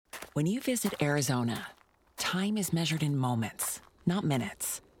When you visit Arizona, time is measured in moments, not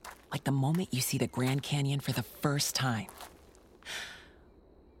minutes. Like the moment you see the Grand Canyon for the first time.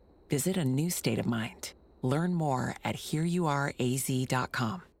 Visit a new state of mind. Learn more at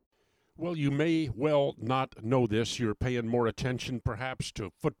hereyouareaz.com. Well, you may well not know this. You're paying more attention perhaps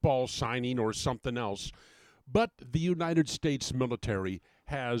to football signing or something else. But the United States military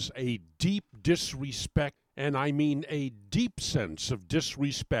has a deep disrespect, and I mean a deep sense of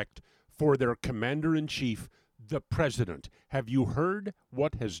disrespect for their commander-in-chief, the president. Have you heard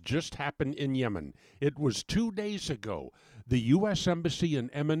what has just happened in Yemen? It was 2 days ago. The U.S. Embassy in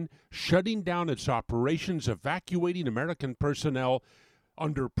Yemen shutting down its operations, evacuating American personnel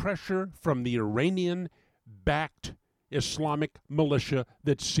under pressure from the Iranian-backed Islamic militia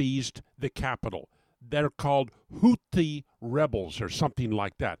that seized the capital. They're called Houthi rebels or something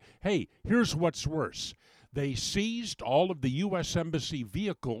like that. Hey, here's what's worse. They seized all of the U.S. Embassy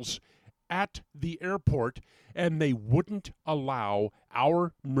vehicles at the airport, and they wouldn't allow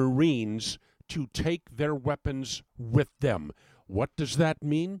our Marines to take their weapons with them. What does that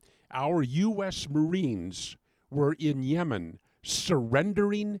mean? Our U.S. Marines were in Yemen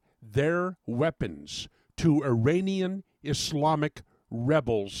surrendering their weapons to Iranian Islamic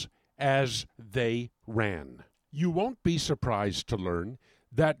rebels as they ran. You won't be surprised to learn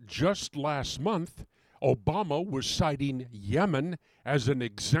that just last month, Obama was citing Yemen as an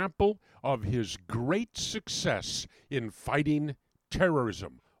example of his great success in fighting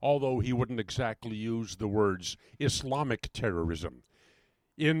terrorism, although he wouldn't exactly use the words Islamic terrorism.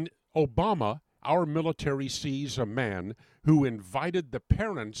 In Obama, our military sees a man who invited the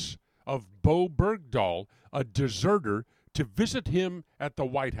parents of Bo Bergdahl, a deserter, to visit him at the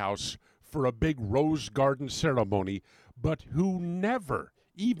White House for a big Rose Garden ceremony, but who never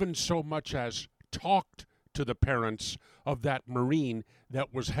even so much as talked to the parents of that Marine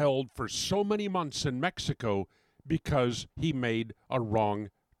that was held for so many months in Mexico because he made a wrong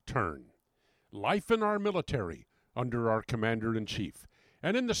turn. Life in our military under our Commander-in-Chief.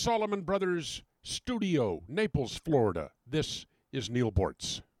 And in the Solomon Brothers studio, Naples, Florida, this is Neil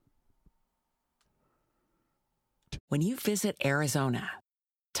Bortz. When you visit Arizona,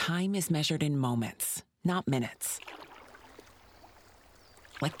 time is measured in moments, not minutes.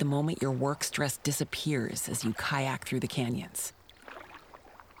 Like the moment your work stress disappears as you kayak through the canyons.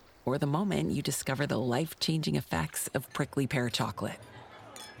 Or the moment you discover the life-changing effects of prickly pear chocolate.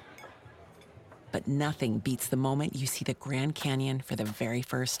 But nothing beats the moment you see the Grand Canyon for the very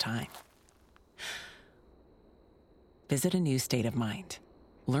first time. Visit a new state of mind.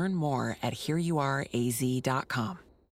 Learn more at hereyouareaz.com.